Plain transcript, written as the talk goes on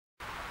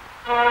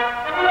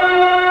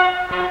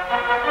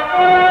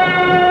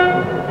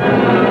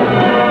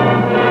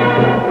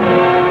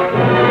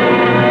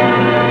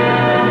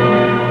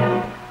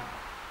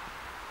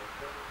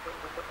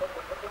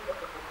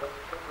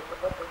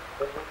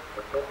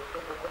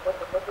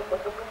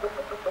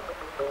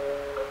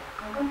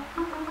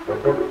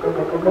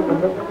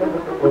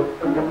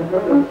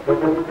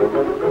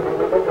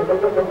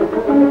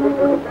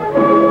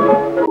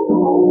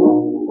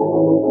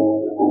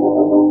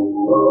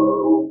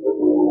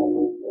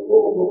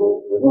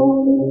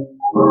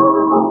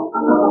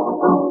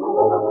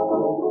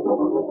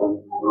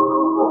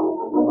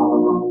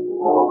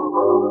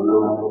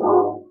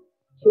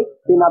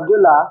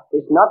Abdullah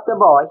is not the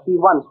boy he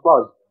once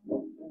was.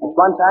 At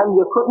one time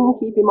you couldn't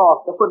keep him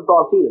off the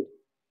football field,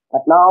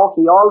 but now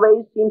he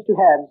always seems to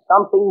have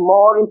something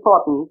more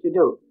important to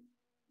do.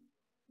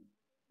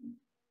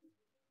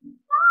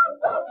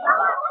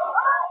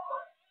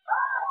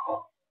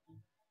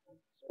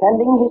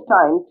 Spending his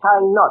time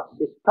tying knots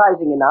is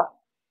surprising enough,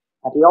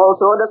 but he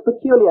also does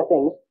peculiar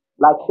things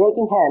like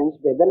shaking hands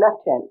with the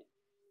left hand.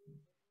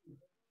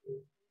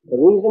 The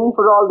reason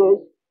for all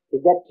this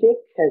is that Chick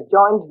has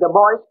joined the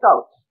Boy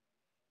Scouts.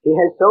 He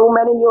has so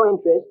many new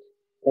interests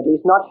that he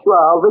is not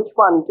sure which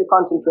one to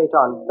concentrate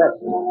on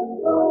first.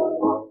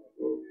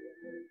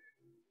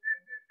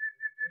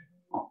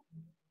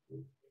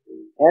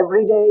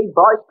 Every day,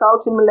 Boy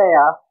Scouts in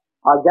Malaya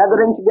are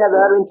gathering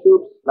together in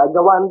troops like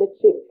the one that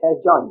Chick has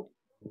joined.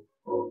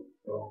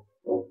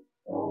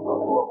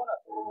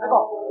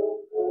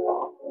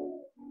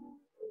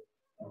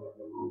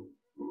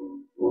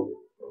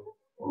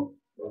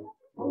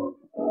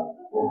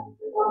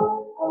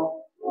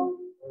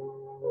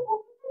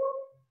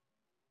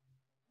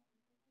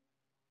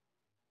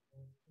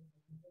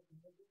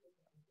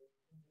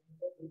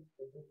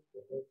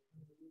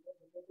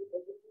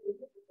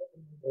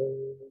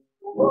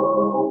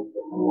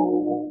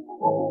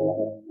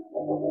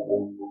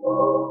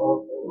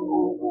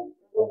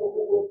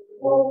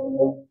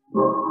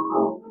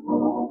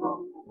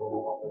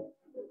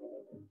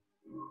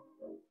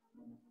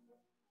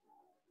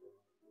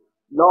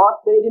 Lord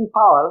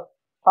Baden-Powell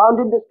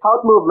founded the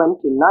Scout movement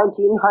in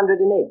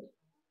 1908.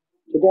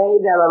 Today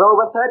there are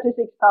over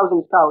 36,000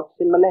 Scouts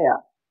in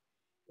Malaya.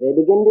 They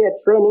begin their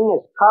training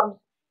as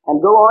cubs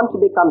and go on to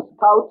become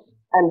Scouts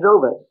and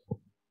Rovers.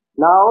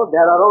 Now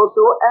there are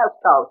also Air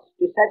Scouts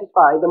to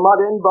satisfy the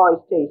modern boy's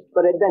taste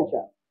for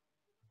adventure,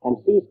 and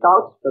Sea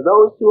Scouts for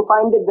those who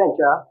find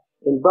adventure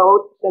in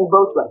boats and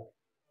boatwork.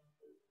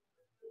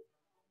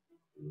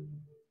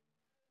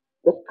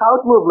 The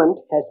Scout movement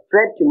has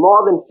spread to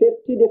more than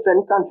 50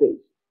 different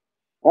countries.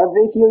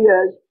 Every few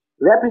years,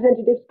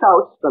 representative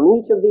Scouts from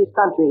each of these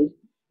countries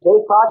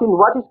take part in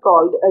what is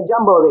called a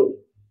jamboree,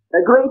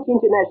 a great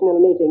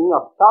international meeting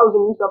of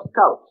thousands of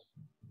Scouts.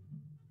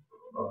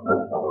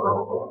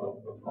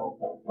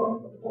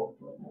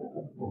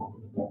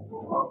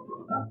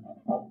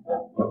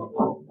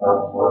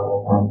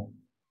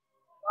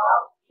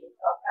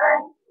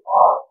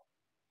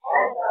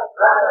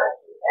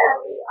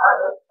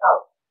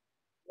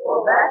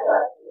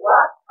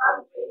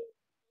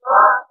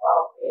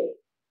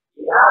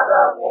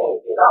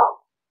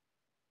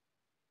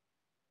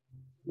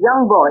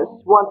 Young boys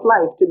want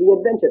life to be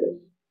adventurous.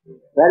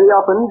 Very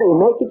often they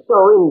make it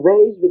so in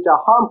ways which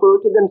are harmful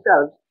to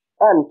themselves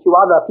and to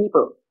other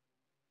people.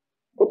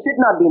 It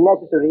should not be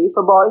necessary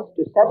for boys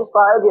to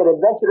satisfy their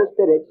adventurous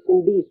spirits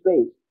in these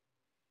ways.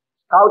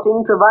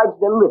 Scouting provides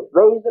them with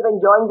ways of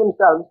enjoying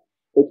themselves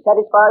which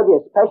satisfy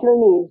their special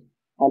needs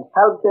and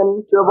help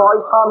them to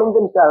avoid harming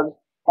themselves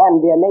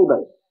and their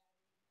neighbors.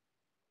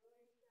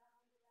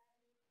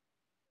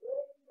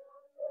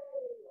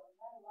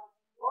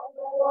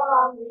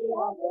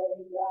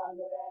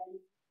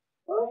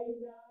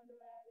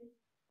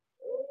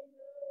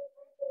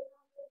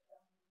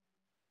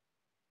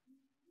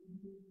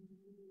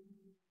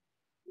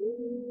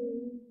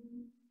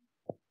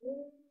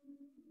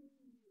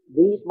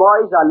 These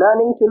boys are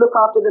learning to look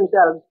after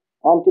themselves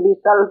and to be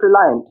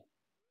self-reliant.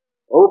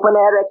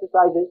 Open-air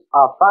exercises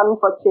are fun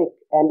for Chick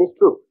and his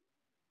troop.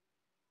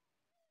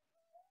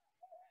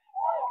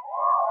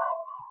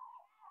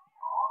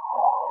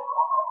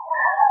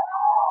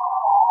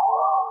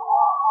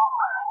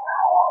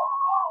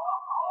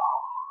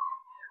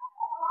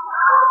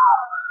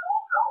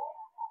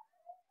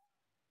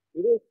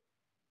 Do this,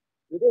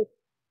 do this,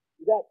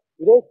 do that,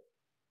 do this,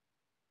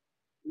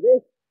 do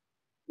this,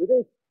 do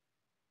this,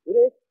 do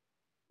this,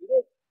 do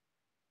this,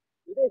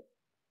 do this,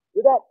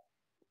 do that,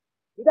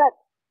 do that.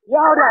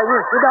 Yeah, there, you,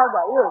 sit down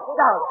there, you, sit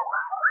down.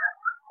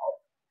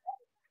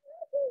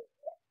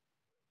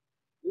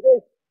 Do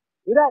this,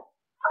 do that,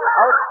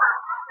 out.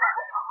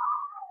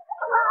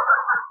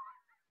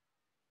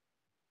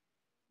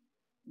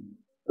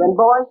 When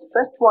boys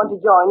first want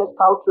to join a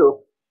scout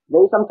troop,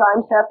 they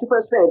sometimes have to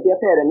persuade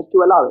their parents to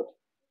allow it.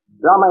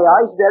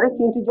 Ramaya is very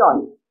keen to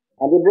join,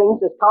 and he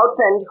brings a scout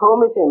friend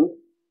home with him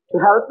to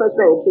help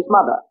persuade his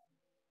mother.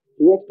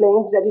 He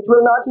explains that it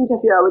will not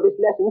interfere with his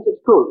lessons at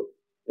school,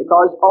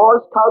 because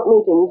all scout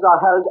meetings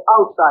are held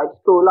outside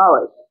school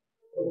hours.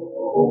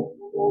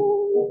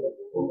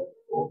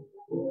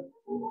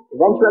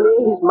 Eventually,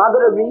 his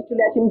mother agrees to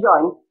let him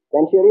join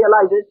when she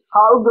realizes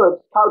how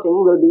good scouting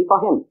will be for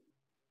him.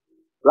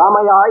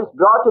 Ramaya is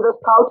brought to the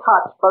scout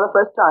hut for the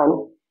first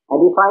time, and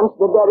he finds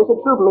that there is a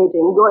troop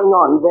meeting going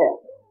on there.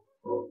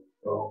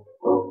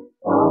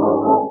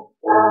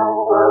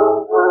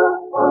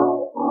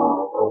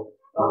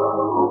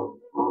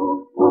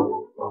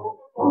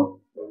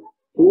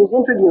 He is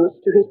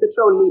introduced to his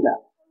patrol leader.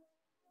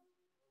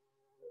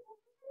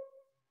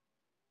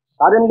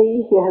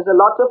 Suddenly, he has a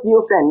lot of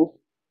new friends,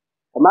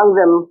 among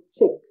them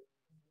Chik'S.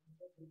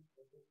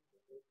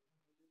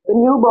 The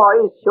new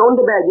boy is shown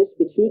the badges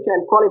which he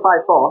can qualify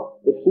for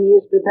if he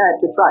is prepared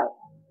to try.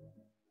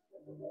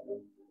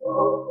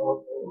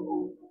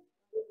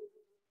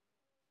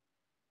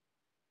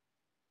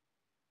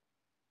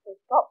 The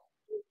scout's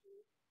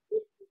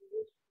duty is to be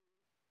useful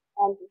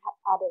and to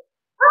help others.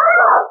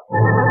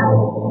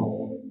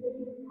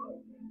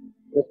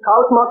 The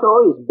scout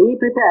motto is be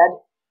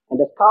prepared, and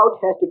the scout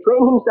has to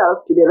train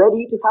himself to be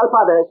ready to help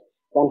others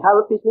when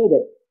help is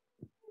needed.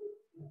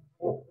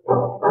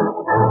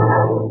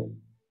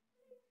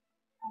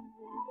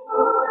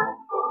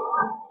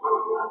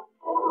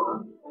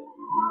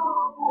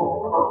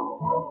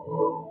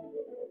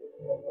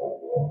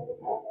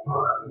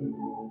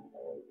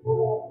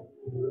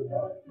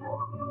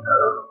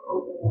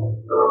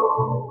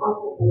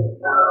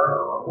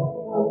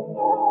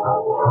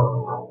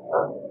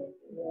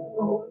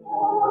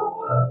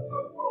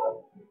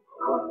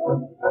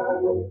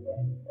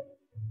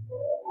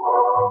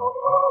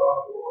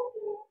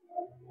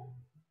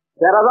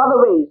 There are other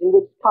ways in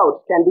which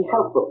scouts can be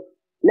helpful,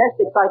 less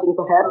exciting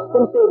perhaps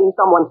than saving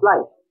someone's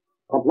life,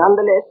 but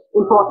nonetheless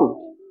important.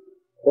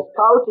 The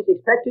scout is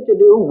expected to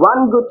do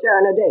one good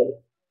turn a day,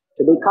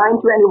 to be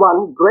kind to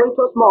anyone, great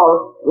or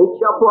small, rich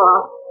or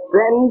poor,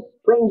 friends,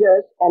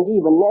 strangers, and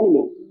even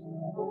enemies.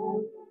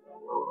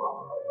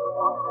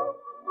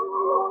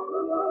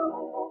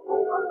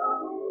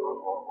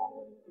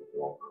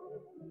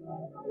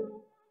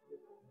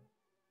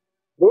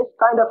 This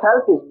kind of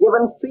help is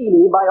given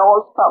freely by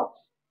all scouts.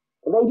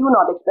 They do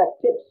not expect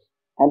tips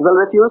and will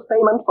refuse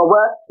payment for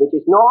work which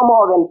is no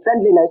more than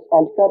friendliness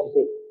and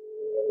courtesy.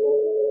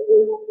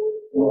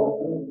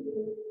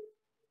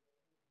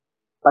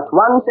 But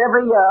once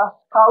every year,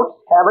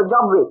 scouts have a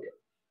job week,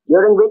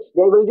 during which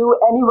they will do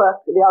any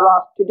work they are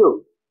asked to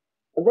do.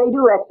 They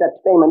do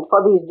accept payment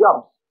for these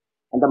jobs,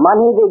 and the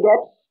money they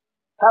get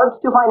helps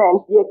to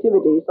finance the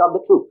activities of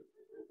the troop.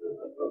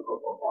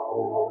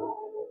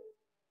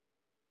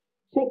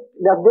 Chik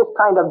does this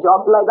kind of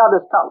job like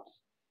other scouts.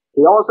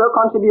 He also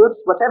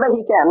contributes whatever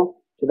he can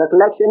to the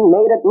collection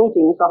made at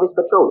meetings of his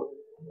patrol.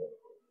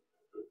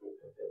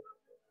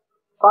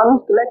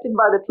 Funds collected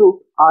by the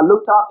troop are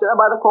looked after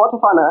by the Court of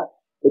Honor,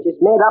 which is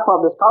made up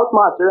of the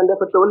scoutmaster and the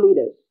patrol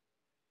leaders.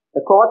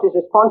 The court is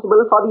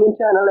responsible for the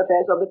internal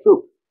affairs of the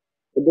troop.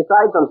 It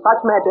decides on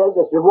such matters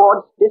as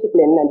rewards,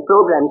 discipline, and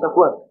programs of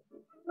work.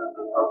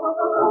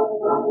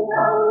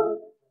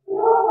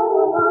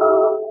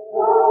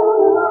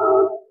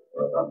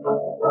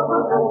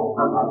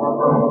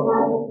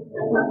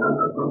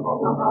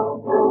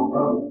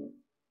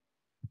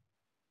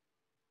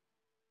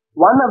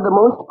 One of the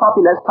most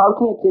popular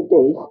scouting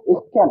activities is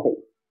camping.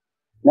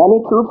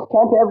 Many troops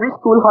camp every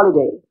school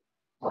holiday.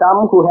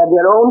 Some who have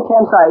their own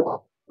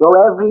campsites go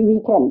every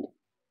weekend.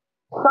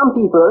 Some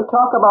people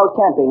talk about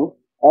camping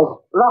as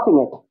roughing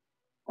it,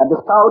 but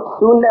the scout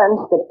soon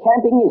learns that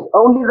camping is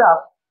only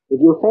rough if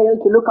you fail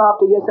to look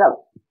after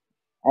yourself.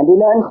 And he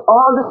learns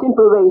all the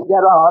simple ways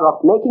there are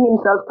of making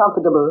himself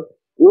comfortable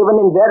even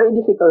in very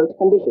difficult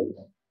conditions.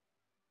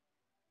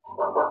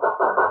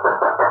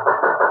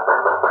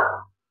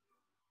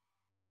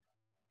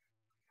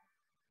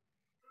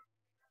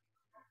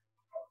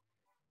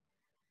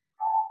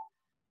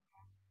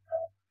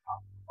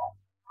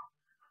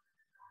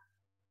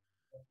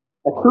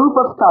 A troop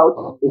of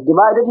scouts is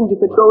divided into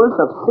patrols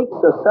of 6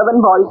 or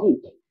 7 boys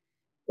each.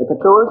 The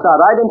patrols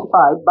are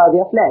identified by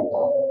their flags.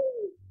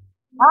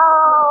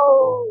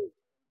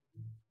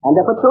 And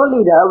the patrol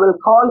leader will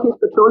call his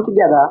patrol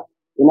together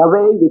in a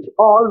way which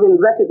all will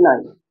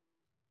recognize.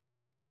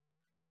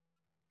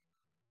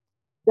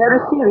 There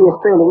is serious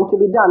training to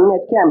be done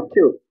at camp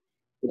too.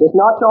 It is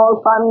not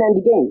all fun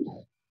and games.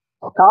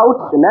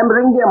 Scouts,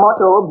 remembering their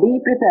motto,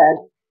 be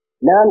prepared,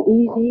 learn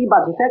easy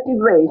but effective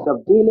ways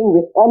of dealing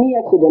with any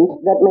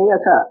accident that may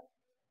occur.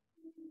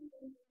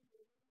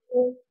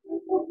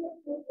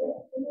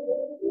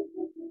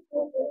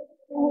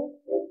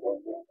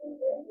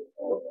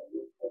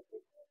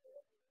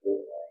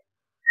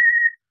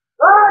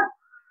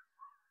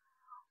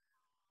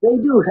 They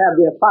do have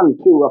their fun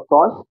too, of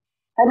course,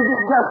 and it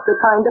is just the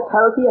kind of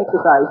healthy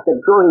exercise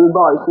that growing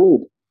boys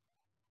need.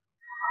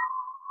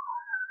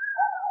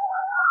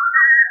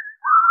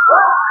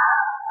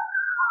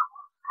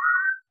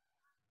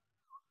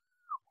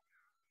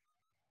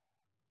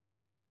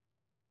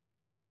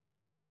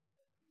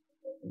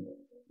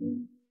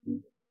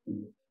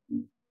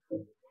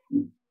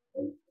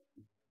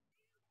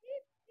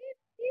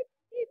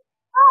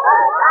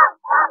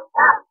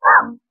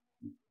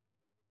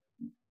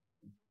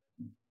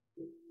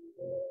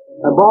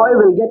 A boy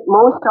will get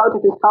most out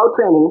of his scout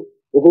training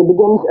if he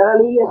begins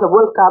early as a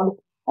wolf cub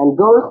and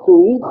goes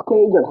through each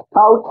stage of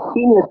scout,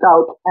 senior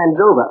scout, and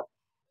rover.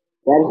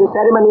 There is a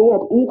ceremony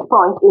at each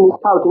point in his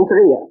scouting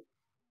career.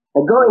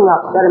 The going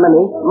up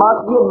ceremony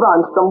marks the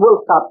advance from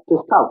wolf cub to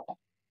scout.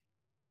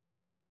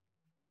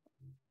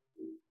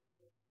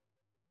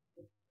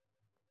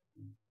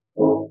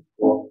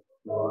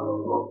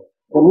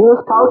 The new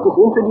scout is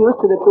introduced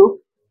to the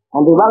troop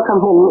and they welcome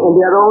him in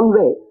their own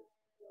way.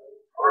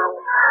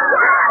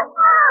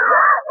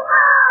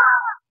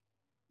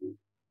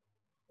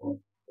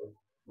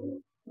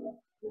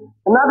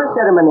 Another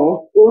ceremony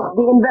is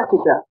the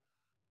investiture.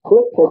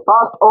 Chik'S has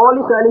passed all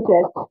his early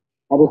tests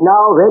and is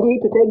now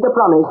ready to take the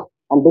promise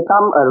and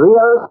become a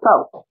real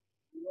scout.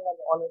 You know what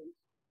the honor is?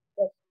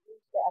 Yes, it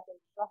means that I can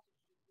trust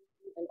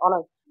you and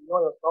honor. You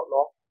know your scout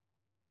law?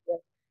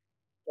 Yes.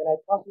 When I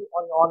trust you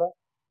on your honor,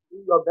 do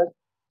your best,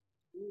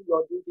 do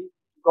your duty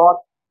to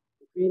God,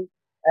 the Queen,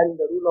 and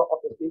the ruler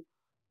of the state,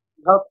 to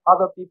help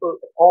other people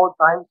at all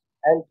times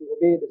and to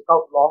obey the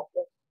scout law.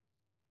 Yes.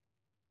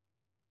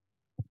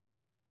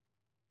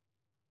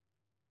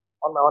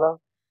 On my honor.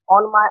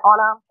 On my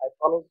honor.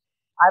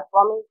 I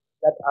promise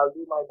that I'll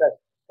do my best.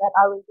 That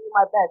I will do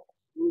my best.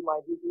 Do my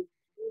duty.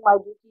 Do my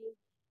duty.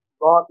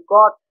 God,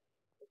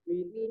 the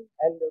Queen,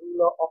 and the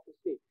ruler of the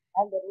state.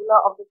 And the ruler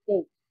of the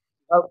state.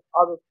 Help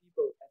other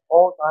people at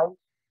all times.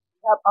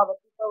 Help other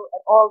people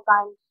at all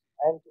times.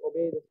 And to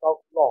obey the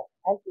scout law.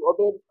 And to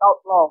obey the scout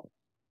law.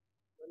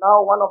 You're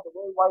now one of the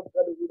worldwide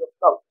brotherhood of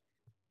scouts.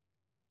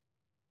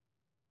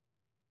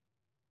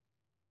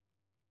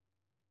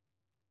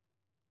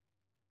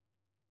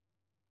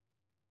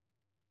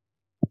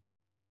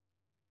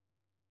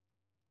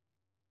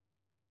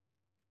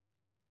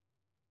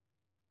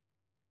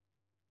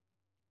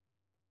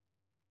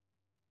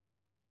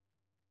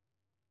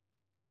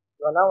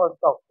 You are now a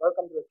scout.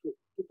 Welcome to the troop.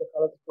 Keep the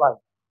colors flying.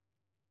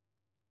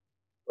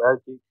 Well,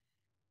 Chief,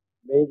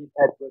 may this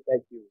head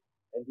protect you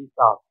and this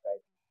staff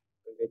guide you.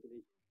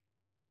 Congratulations.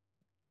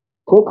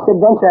 Chik'S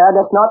adventure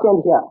does not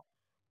end here.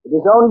 It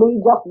is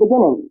only just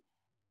beginning.